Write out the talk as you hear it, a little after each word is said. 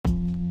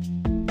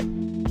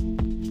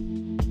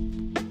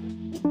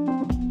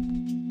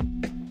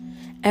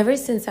Ever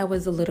since I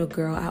was a little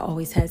girl, I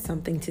always had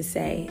something to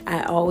say.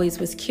 I always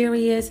was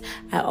curious.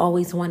 I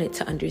always wanted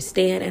to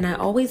understand, and I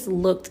always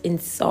looked and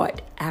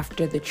sought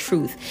after the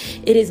truth.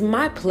 It is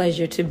my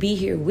pleasure to be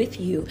here with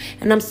you,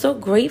 and I'm so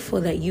grateful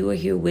that you are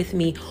here with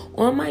me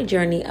on my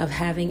journey of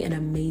having an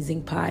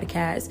amazing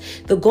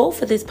podcast. The goal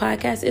for this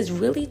podcast is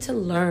really to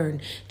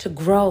learn, to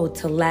grow,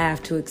 to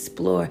laugh, to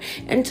explore,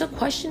 and to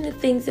question the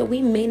things that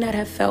we may not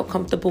have felt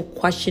comfortable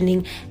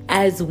questioning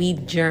as we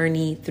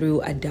journey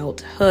through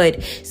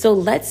adulthood. So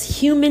let's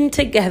human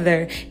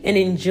together and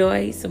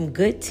enjoy some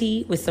good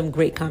tea with some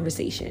great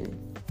conversation.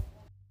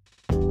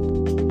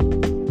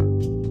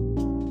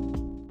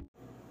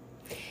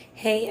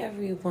 Hey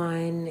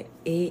everyone,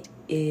 it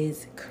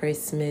is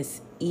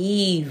Christmas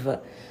Eve.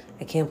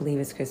 I can't believe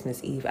it's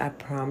Christmas Eve. I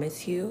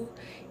promise you,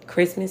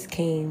 Christmas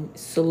came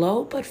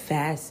slow but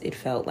fast. It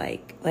felt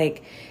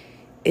like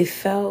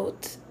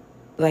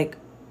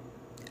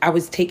I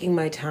was taking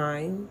my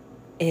time.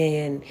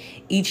 And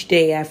each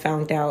day I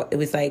found out it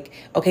was like,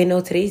 okay, no,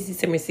 today's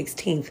December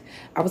 16th.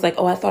 I was like,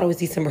 oh, I thought it was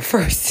December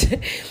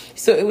 1st.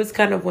 So it was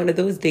kind of one of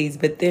those days.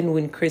 But then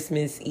when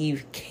Christmas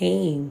Eve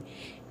came,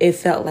 it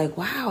felt like,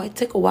 wow, it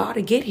took a while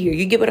to get here.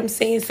 You get what I'm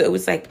saying? So it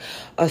was like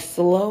a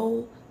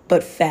slow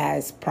but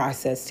fast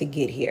process to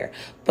get here.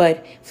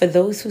 But for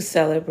those who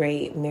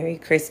celebrate, Merry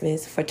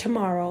Christmas for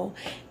tomorrow.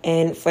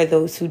 And for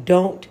those who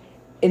don't,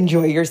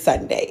 enjoy your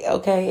Sunday,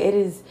 okay? It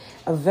is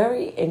a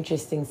very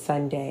interesting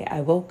Sunday.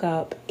 I woke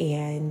up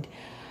and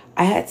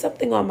I had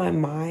something on my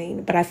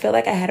mind, but I feel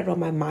like I had it on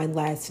my mind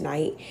last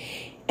night.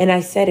 And I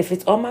said, if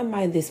it's on my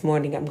mind this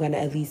morning, I'm going to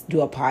at least do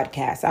a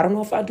podcast. I don't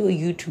know if I'll do a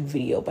YouTube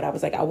video, but I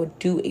was like, I would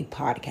do a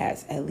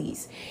podcast at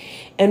least.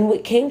 And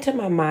what came to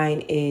my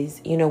mind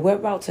is, we're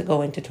about to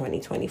go into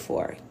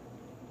 2024.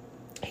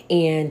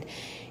 And,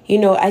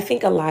 I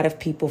think a lot of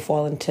people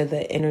fall into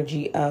the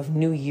energy of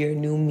new year,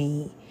 new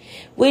me.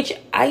 Which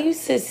I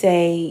used to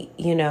say,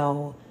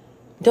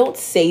 don't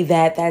say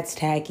that. That's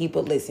tacky.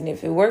 But listen,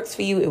 if it works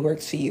for you, it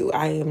works for you.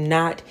 I am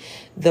not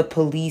the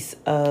police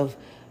of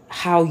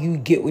how you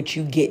get what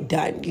you get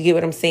done. You get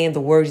what I'm saying?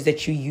 The words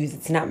that you use,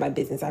 it's not my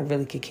business. I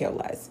really could care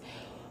less.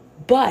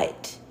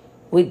 But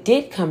what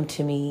did come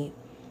to me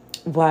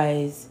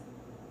was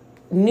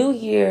new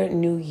year,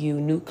 new you,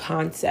 new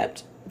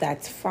concept.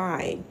 That's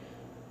fine.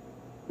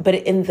 But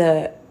in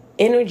the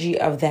energy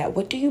of that,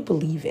 what do you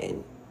believe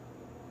in?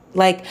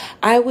 Like,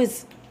 I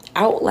was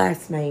out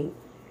last night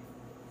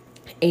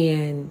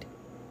and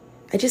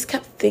I just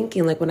kept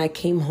thinking, like, when I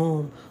came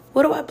home,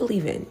 what do I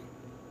believe in?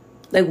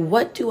 Like,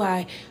 what do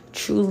I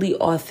truly,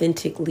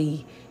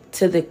 authentically,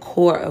 to the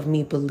core of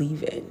me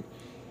believe in?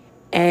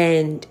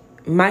 And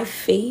my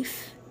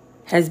faith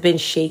has been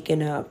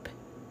shaken up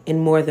in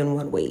more than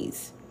one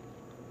ways.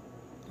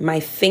 My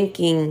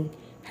thinking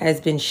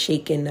has been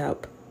shaken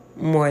up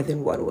more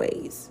than one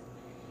ways.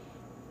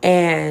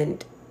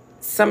 And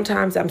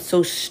sometimes I'm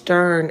so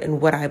stern in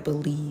what I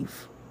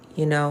believe,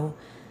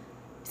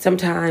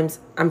 Sometimes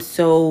I'm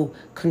so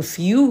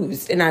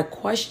confused and I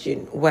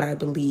question what I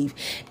believe.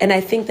 And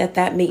I think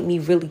that made me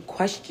really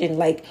question,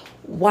 like,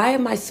 why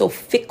am I so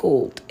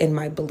fickle in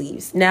my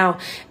beliefs? Now,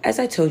 as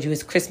I told you,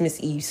 it's Christmas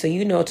Eve.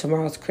 So,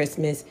 tomorrow's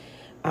Christmas.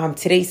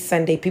 Today's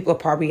Sunday. People are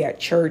probably at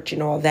church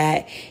and all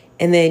that.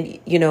 And then,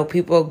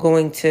 people are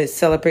going to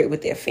celebrate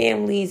with their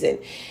families. And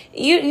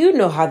you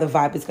know how the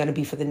vibe is going to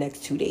be for the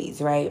next 2 days,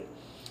 right?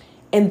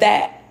 And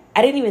that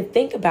I didn't even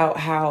think about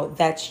how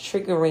that's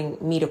triggering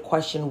me to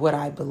question what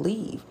I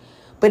believe.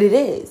 But it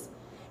is.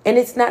 And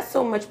it's not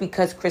so much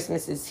because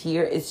Christmas is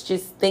here. It's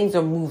just things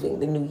are moving.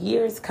 The new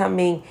year is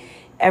coming.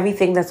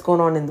 Everything that's going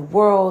on in the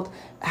world.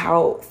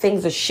 How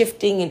things are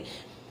shifting. And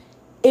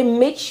it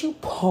makes you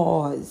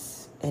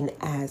pause and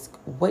ask,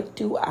 what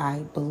do I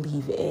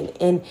believe in?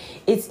 And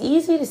it's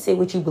easy to say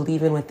what you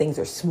believe in when things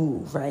are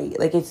smooth, right?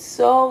 Like, it's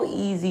so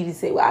easy to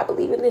say, well, I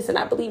believe in this and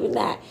I believe in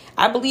that.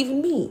 I believe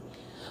in me.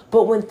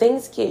 But when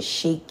things get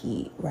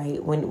shaky,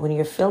 right, when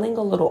you're feeling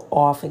a little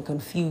off and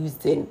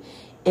confused and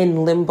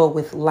in limbo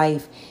with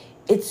life,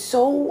 it's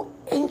so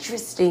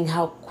interesting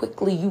how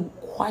quickly you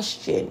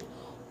question,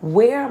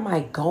 where am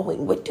I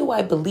going? What do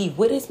I believe?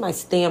 What is my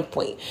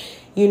standpoint?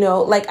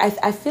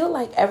 I feel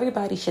like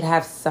everybody should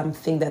have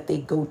something that they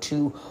go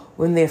to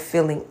when they're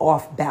feeling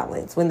off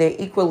balance, when their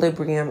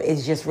equilibrium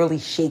is just really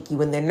shaky,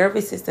 when their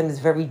nervous system is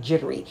very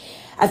jittery.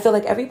 I feel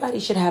like everybody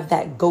should have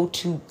that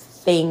go-to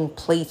thing,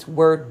 place,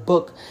 word,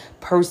 book,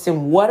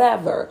 person,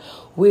 whatever,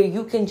 where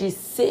you can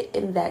just sit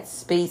in that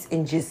space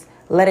and just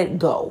let it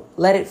go,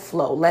 let it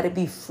flow, let it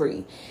be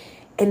free.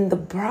 And the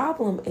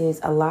problem is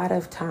a lot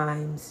of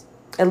times,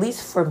 at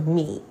least for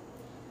me,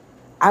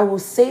 I will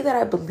say that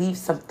I believe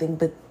something,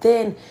 but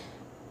then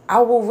I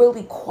will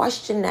really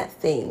question that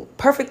thing.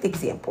 Perfect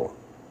example.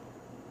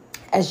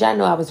 As y'all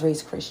know, I was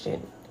raised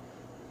Christian.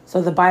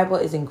 So the Bible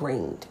is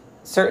ingrained.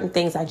 Certain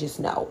things I just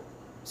know.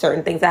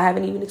 Certain things I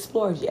haven't even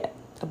explored yet.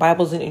 The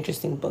Bible's an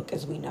interesting book,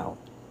 as we know.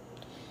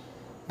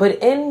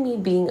 But in me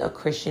being a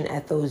Christian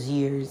at those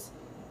years,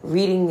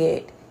 reading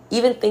it,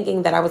 even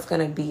thinking that I was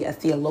going to be a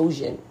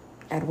theologian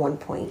at one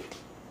point,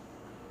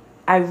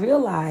 I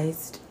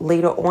realized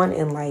later on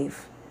in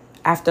life,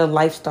 after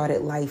life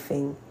started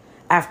lifing,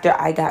 after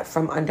I got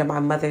from under my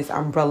mother's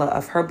umbrella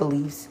of her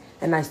beliefs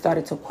and I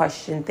started to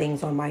question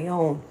things on my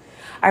own,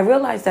 I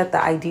realized that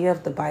the idea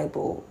of the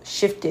Bible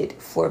shifted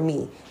for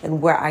me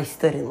and where I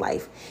stood in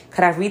life.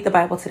 Could I read the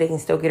Bible today and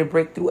still get a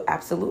breakthrough?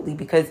 Absolutely,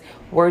 because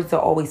words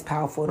are always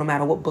powerful no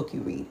matter what book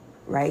you read.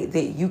 Right?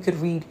 That you could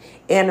read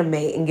anime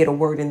and get a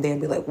word in there and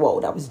be like, whoa,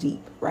 that was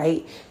deep,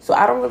 right? So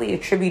I don't really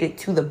attribute it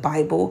to the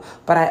Bible,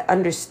 but I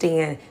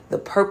understand the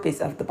purpose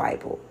of the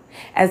Bible.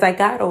 As I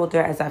got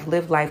older, as I've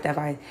lived life,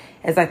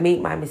 as I've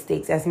made my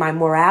mistakes, as my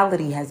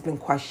morality has been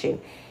questioned,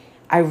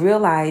 I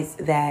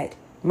realized that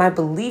my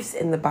beliefs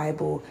in the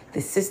Bible, the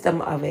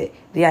system of it,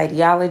 the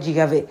ideology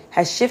of it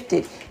has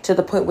shifted to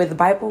the point where the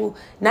Bible,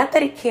 not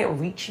that it can't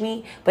reach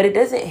me, but it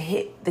doesn't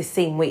hit the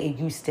same way it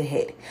used to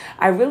hit.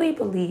 I really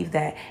believe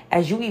that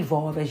as you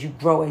evolve, as you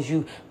grow, as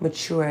you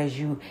mature, as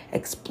you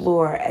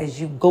explore,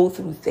 as you go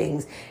through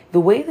things, the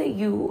way that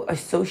you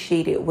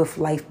associate it with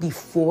life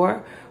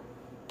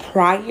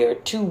prior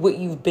to what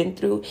you've been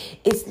through,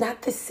 it's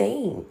not the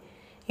same.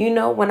 You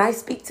know, when I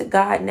speak to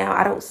God now,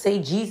 I don't say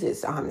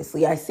Jesus,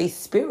 honestly. I say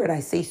spirit,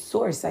 I say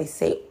source, I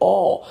say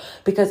all,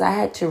 because I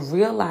had to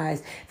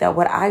realize that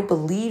what I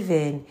believe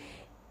in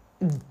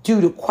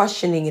due to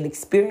questioning and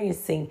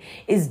experiencing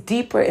is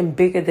deeper and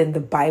bigger than the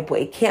Bible.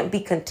 It can't be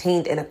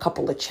contained in a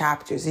couple of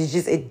chapters.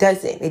 It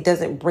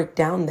doesn't break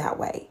down that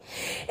way.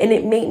 And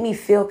it made me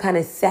feel kind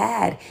of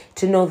sad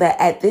to know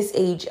that at this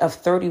age of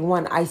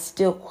 31, I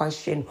still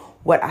question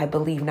what I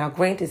believe. Now,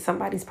 granted,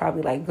 somebody's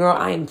probably like, girl,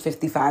 I am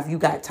 55. You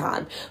got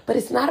time. But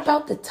it's not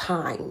about the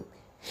time.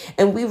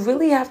 And we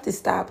really have to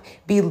stop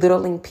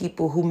belittling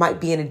people who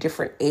might be in a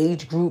different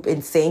age group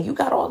and saying, you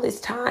got all this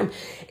time.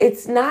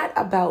 It's not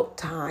about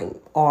time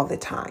all the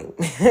time.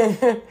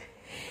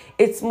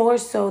 It's more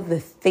so the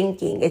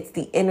thinking, it's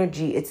the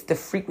energy, it's the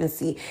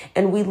frequency.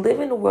 And we live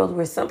in a world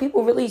where some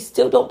people really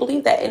still don't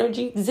believe that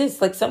energy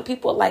exists. Like some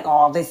people are like,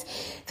 oh,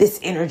 this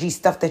energy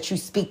stuff that you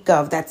speak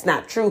of, that's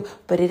not true.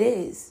 But it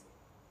is.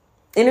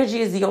 Energy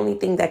is the only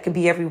thing that can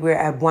be everywhere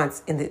at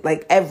once,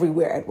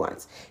 everywhere at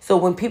once. So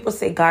when people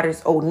say God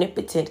is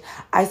omnipotent,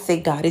 I say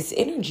God is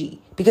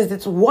energy because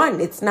it's one.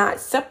 It's not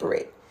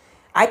separate.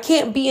 I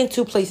can't be in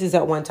two places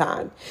at one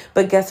time.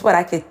 But guess what?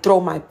 I could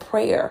throw my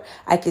prayer.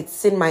 I could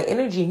send my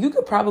energy, and you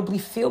could probably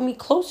feel me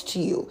close to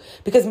you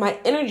because my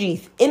energy,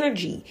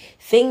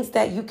 things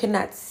that you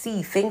cannot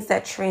see, things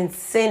that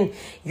transcend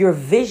your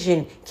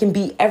vision can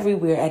be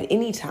everywhere at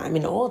any time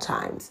in all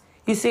times.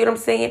 You see what I'm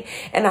saying?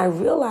 And I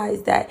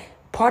realized that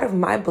part of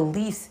my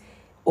beliefs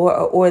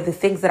or the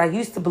things that I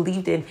used to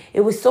believe in,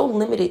 it was so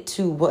limited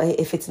to, well,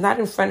 if it's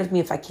not in front of me,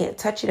 if I can't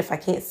touch it, if I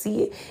can't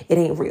see it, it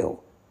ain't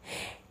real.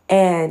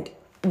 And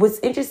what's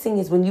interesting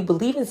is when you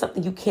believe in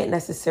something you can't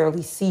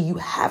necessarily see, you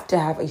have to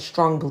have a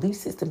strong belief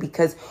system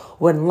because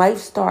when life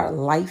starts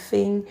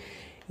lifing,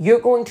 you're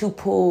going to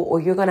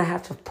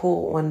have to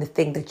pull on the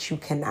thing that you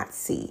cannot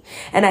see.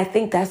 And I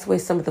think that's where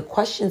some of the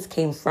questions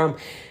came from,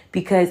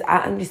 because I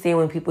understand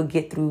when people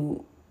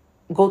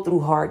go through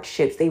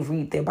hardships, they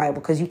read their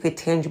Bible because you could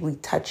tangibly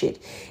touch it.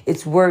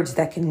 It's words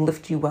that can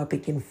lift you up.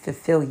 It can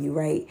fulfill you,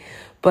 right?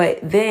 But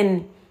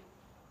then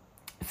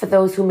for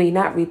those who may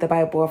not read the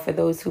Bible or for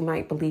those who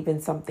might believe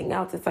in something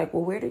else, it's like,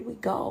 well, where do we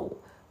go?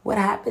 What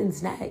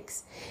happens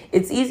next?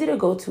 It's easy to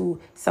go to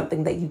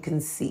something that you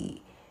can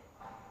see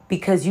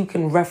because you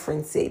can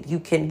reference it. You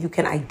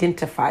can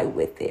identify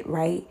with it,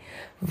 right?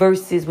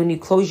 Versus when you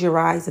close your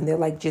eyes and they're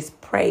like, just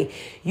pray.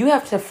 You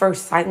have to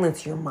first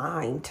silence your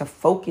mind to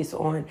focus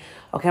on,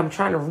 okay, I'm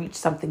trying to reach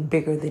something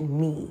bigger than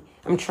me.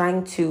 I'm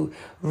trying to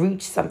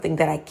reach something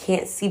that I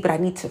can't see, but I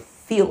need to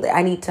feel it.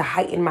 I need to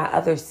heighten my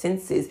other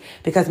senses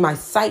because my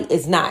sight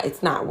it's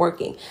not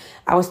working.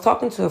 I was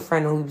talking to a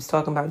friend who was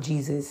talking about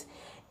Jesus,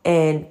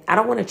 and I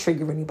don't want to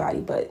trigger anybody,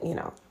 but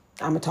I'm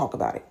going to talk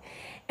about it.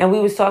 And we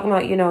was talking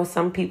about,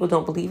 some people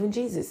don't believe in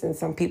Jesus and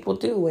some people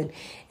do.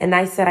 And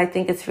I said, I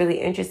think it's really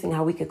interesting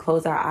how we could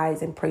close our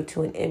eyes and pray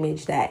to an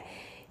image that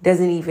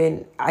doesn't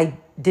even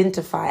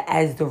identify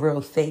as the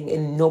real thing.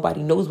 And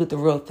nobody knows what the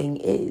real thing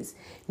is.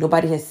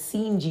 Nobody has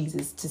seen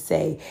Jesus to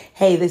say,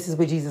 hey, this is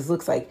what Jesus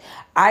looks like.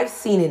 I've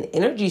seen an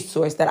energy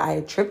source that I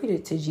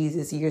attributed to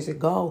Jesus years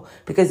ago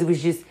because it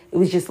was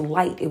just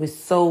light. It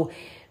was so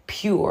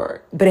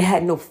pure, but it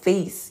had no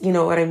face. You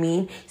know what I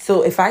mean?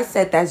 So if I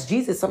said that's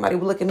Jesus, somebody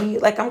would look at me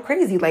like I'm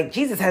crazy. Like,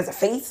 Jesus has a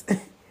face.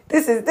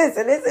 This is this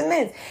and this and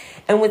this.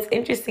 And what's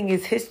interesting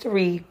is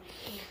history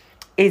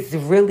to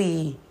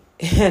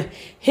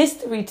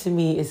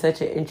me is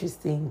such an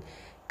interesting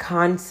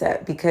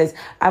concept because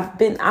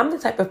I'm the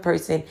type of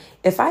person,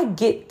 if I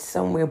get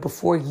somewhere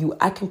before you,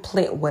 I can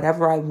plant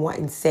whatever I want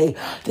and say,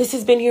 this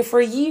has been here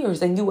for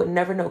years, and you would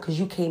never know because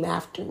you came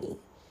after me.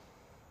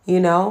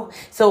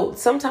 So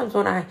sometimes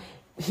when I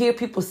hear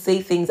people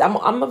say things,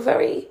 I'm a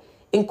very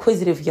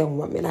inquisitive young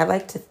woman. I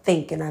like to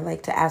think and I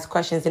like to ask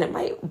questions, and it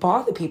might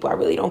bother people. I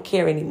really don't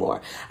care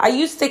anymore. I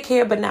used to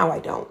care, but now I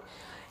don't.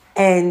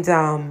 And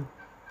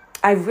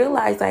I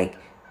realized, like,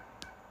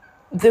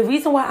 the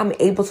reason why I'm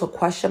able to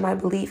question my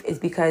belief is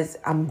because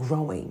I'm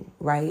growing,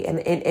 right?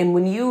 And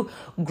when you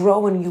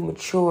grow and you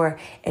mature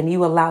and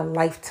you allow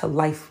life to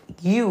life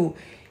you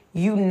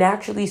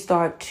naturally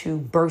start to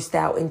burst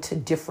out into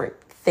different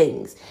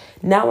things.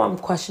 Now I'm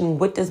questioning,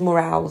 what does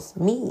morals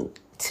mean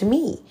to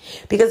me?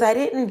 Because I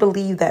didn't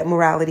believe that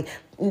morality,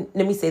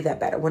 let me say that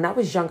better. When I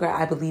was younger,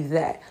 I believed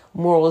that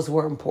morals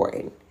were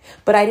important,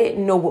 but I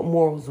didn't know what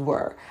morals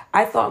were.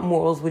 I thought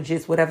morals were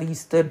just whatever you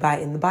stood by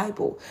in the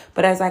Bible.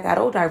 But as I got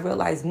older, I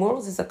realized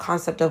morals is a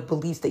concept of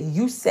beliefs that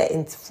you set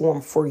into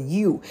form for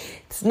you.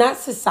 It's not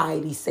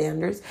society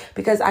standards,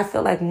 because I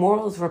feel like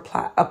morals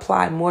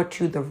apply more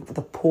to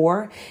the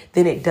poor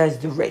than it does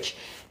the rich.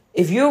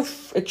 If you're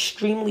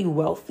extremely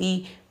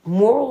wealthy,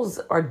 morals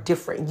are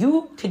different.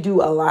 You could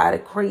do a lot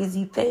of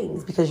crazy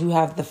things because you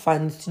have the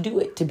funds to do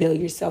it, to bail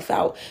yourself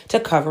out,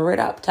 to cover it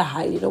up, to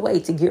hide it away,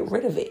 to get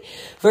rid of it.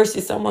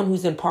 Versus someone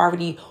who's in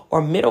poverty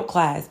or middle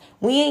class,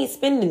 we ain't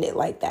spending it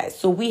like that.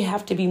 So we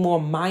have to be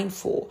more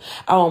mindful.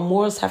 Our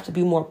morals have to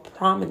be more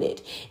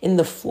prominent in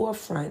the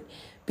forefront,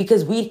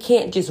 because we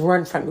can't just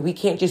run from it. We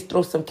can't just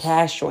throw some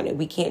cash on it.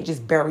 We can't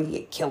just bury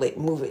it, kill it,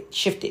 move it,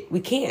 shift it. We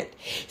can't.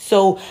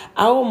 So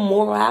our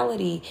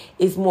morality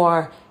is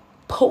more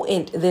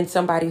potent than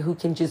somebody who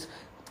can just,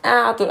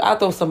 I'll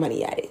throw some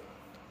money at it.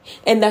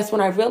 And that's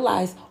when I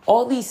realized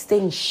all these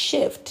things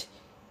shift.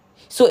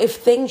 So if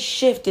things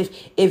shift,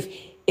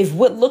 if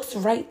what looks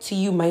right to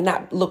you might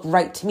not look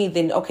right to me,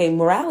 then okay,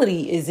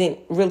 morality isn't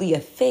really a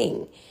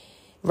thing.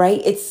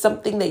 Right? It's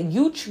something that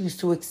you choose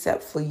to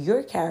accept for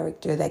your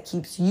character that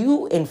keeps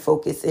you in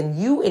focus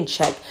and you in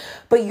check.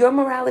 But your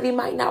morality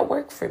might not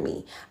work for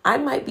me. I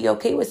might be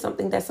okay with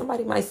something that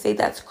somebody might say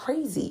that's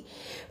crazy.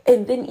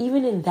 And then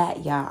even in that,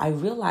 I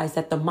realized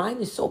that the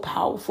mind is so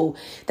powerful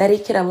that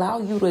it can allow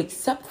you to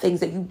accept things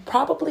that you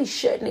probably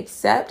shouldn't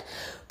accept.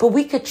 But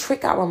we could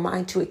trick our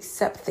mind to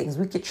accept things.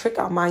 We could trick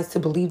our minds to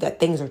believe that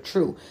things are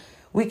true.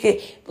 We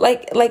could,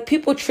 like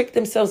people trick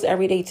themselves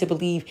every day to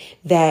believe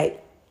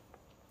that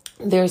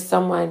there's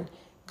someone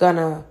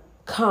gonna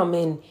come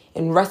in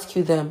and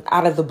rescue them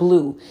out of the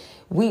blue.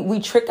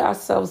 We trick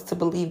ourselves to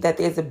believe that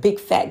there's a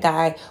big fat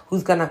guy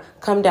who's gonna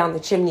come down the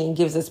chimney and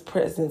gives us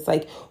presents.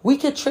 Like we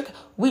trick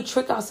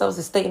ourselves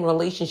to stay in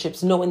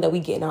relationships knowing that we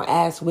getting our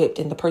ass whipped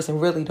and the person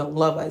really don't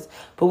love us.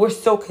 But we're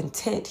so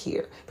content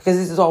here because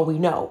this is all we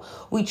know.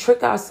 We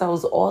trick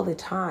ourselves all the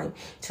time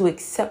to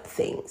accept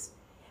things.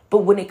 But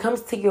when it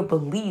comes to your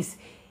beliefs,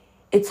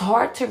 it's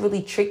hard to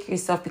really trick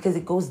yourself because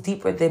it goes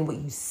deeper than what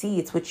you see.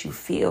 It's what you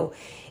feel.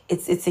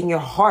 It's in your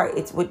heart.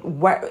 It's what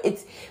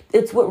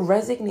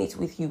resonates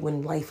with you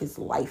when life is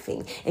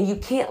lifing. And you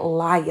can't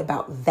lie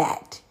about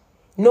that.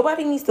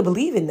 Nobody needs to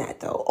believe in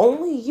that though.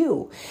 Only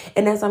you.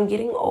 And as I'm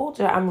getting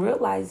older, I'm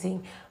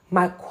realizing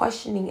my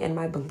questioning and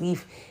my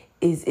belief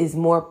is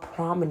more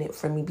prominent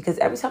for me, because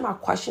every time I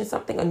question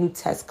something, a new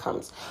test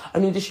comes, a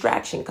new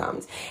distraction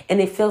comes.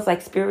 And it feels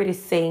like Spirit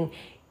is saying,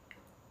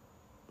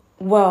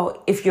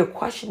 well, if you're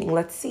questioning,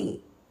 let's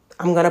see.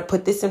 I'm going to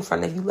put this in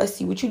front of you. Let's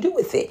see what you do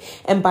with it.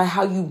 And by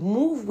how you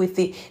move with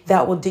it,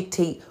 that will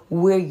dictate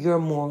where your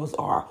morals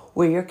are,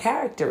 where your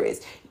character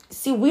is.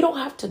 See, we don't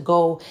have to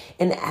go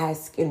and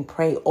ask and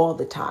pray all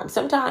the time.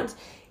 Sometimes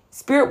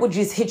Spirit will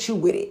just hit you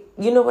with it.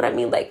 You know what I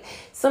mean? Like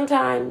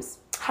sometimes,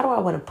 how do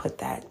I want to put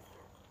that?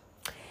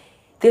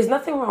 There's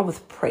nothing wrong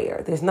with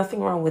prayer. There's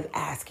nothing wrong with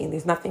asking.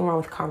 There's nothing wrong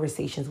with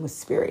conversations with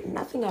Spirit.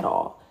 Nothing at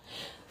all.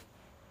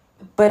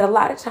 But a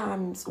lot of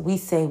times we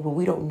say, well,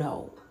 we don't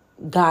know.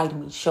 Guide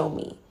me, show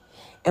me.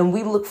 And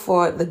we look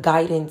for the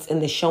guidance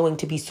and the showing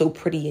to be so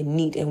pretty and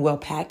neat and well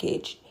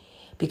packaged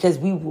because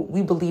we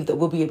believe that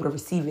we'll be able to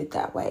receive it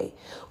that way.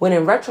 When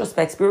in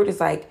retrospect, Spirit is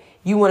like,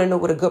 you want to know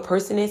what a good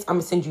person is? I'm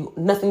going to send you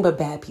nothing but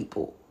bad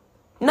people.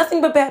 Nothing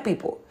but bad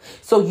people.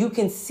 So you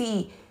can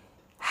see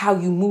how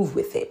you move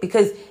with it.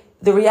 Because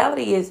the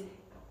reality is,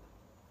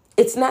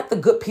 it's not the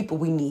good people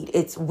we need.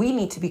 It's we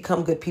need to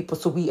become good people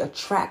so we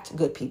attract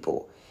good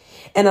people.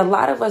 And a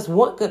lot of us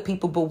want good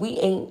people, but we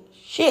ain't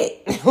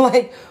shit.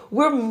 Like,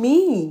 we're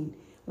mean.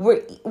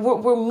 We're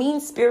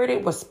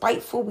mean-spirited. We're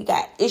spiteful. We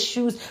got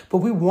issues, but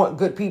we want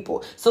good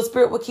people. So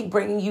Spirit will keep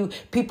bringing you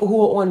people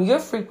who are on your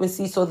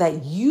frequency so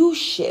that you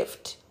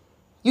shift.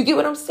 You get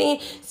what I'm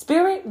saying?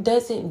 Spirit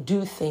doesn't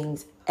do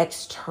things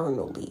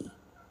externally.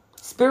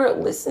 Spirit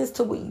listens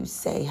to what you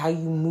say, how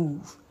you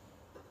move,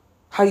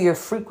 how your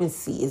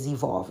frequency is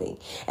evolving.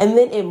 And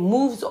then it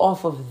moves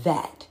off of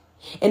that.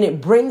 And it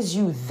brings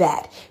you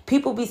that.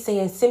 People be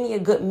saying, send me a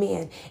good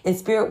man. And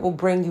Spirit will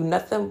bring you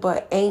nothing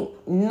but ain't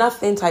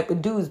nothing type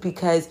of dudes,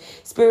 because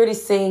Spirit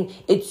is saying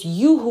it's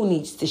you who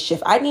needs to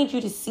shift. I need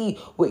you to see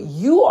what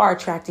you are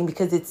attracting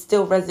because it's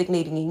still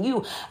resonating in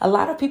you. A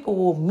lot of people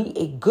will meet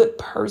a good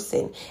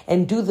person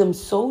and do them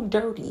so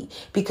dirty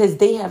because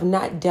they have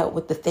not dealt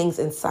with the things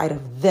inside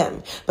of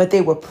them. But they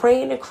were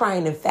praying and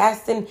crying and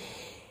fasting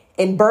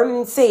and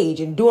burning sage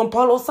and doing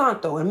Palo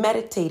Santo and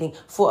meditating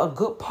for a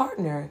good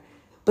partner.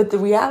 But the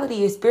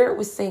reality is Spirit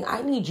was saying,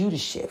 I need you to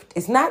shift.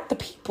 It's not the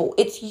people.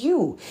 It's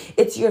you.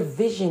 It's your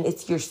vision.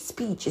 It's your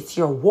speech. It's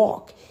your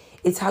walk.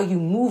 It's how you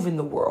move in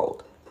the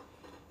world.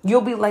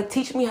 You'll be like,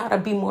 teach me how to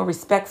be more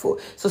respectful.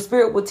 So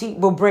Spirit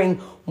will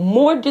bring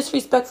more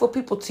disrespectful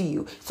people to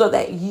you so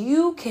that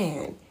you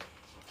can.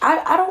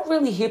 I don't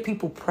really hear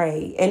people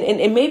pray.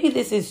 And maybe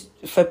this is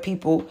for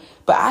people,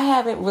 but I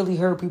haven't really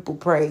heard people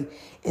pray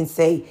and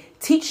say,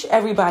 teach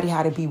everybody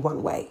how to be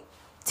one way.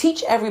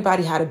 Teach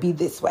everybody how to be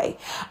this way.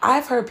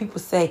 I've heard people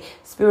say,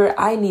 Spirit,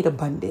 I need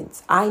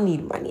abundance. I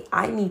need money.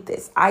 I need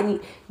this.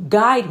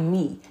 Guide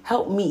me.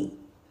 Help me.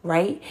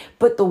 Right?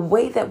 But the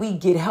way that we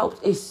get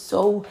helped is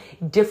so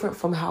different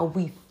from how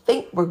we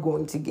think we're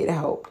going to get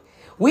helped.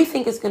 We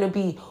think it's going to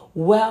be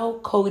well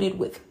coated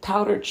with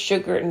powdered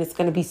sugar and it's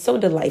going to be so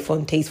delightful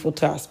and tasteful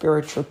to our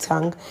spiritual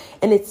tongue.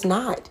 And it's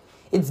not.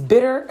 It's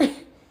bitter.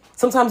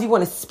 Sometimes you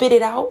want to spit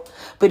it out.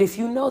 But if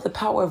you know the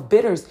power of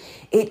bitters,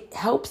 it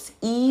helps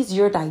ease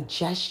your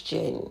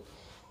digestion.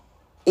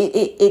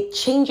 It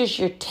changes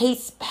your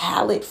taste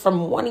palette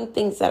from wanting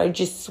things that are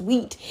just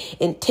sweet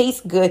and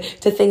taste good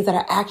to things that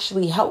are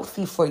actually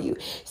healthy for you.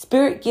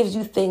 Spirit gives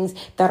you things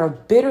that are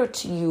bitter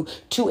to you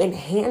to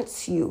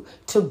enhance you,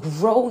 to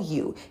grow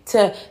you,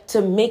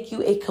 to make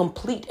you a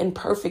complete and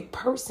perfect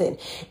person.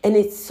 And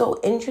it's so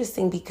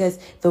interesting because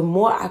the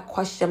more I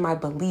question my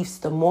beliefs,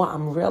 the more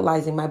I'm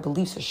realizing my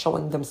beliefs are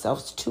showing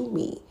themselves to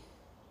me.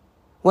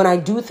 When I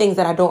do things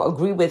that I don't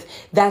agree with,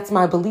 that's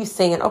my belief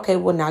saying, okay,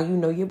 well, now you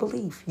know your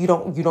belief. You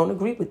don't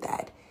agree with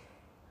that.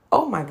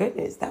 Oh, my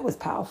goodness. That was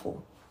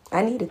powerful.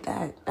 I needed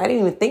that. I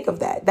didn't even think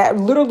of that. That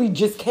literally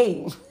just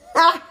came.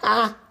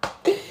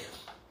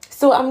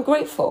 So I'm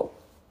grateful.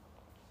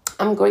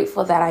 I'm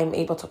grateful that I'm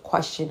able to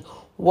question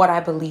what I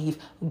believe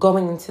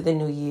going into the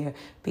new year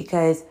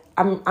because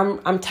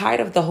I'm tired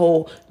of the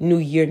whole new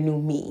year,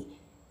 new me.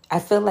 I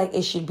feel like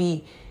it should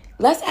be,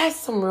 let's ask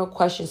some real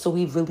questions so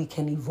we really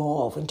can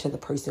evolve into the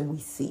person we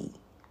see.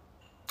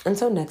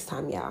 Until next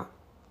time, y'all,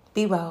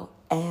 be well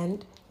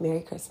and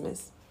Merry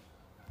Christmas.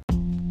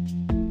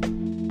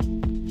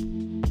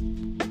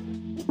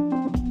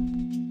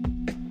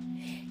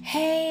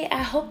 Hey,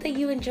 I hope that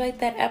you enjoyed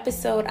that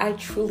episode. I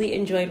truly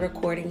enjoyed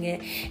recording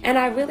it. And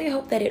I really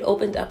hope that it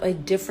opened up a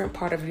different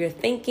part of your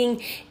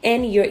thinking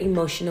and your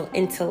emotional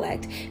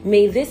intellect.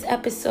 May this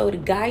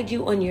episode guide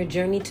you on your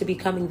journey to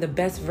becoming the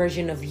best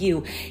version of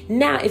you.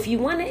 Now, if you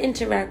want to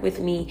interact with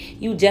me,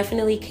 you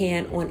definitely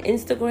can on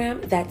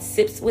Instagram. That's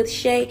Sips with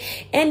Shay.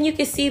 And you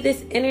can see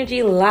this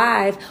energy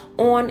live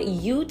on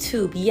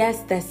YouTube.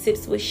 Yes, that's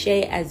Sips with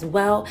Shay as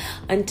well.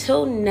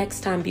 Until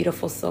next time,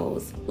 beautiful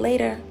souls.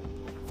 Later.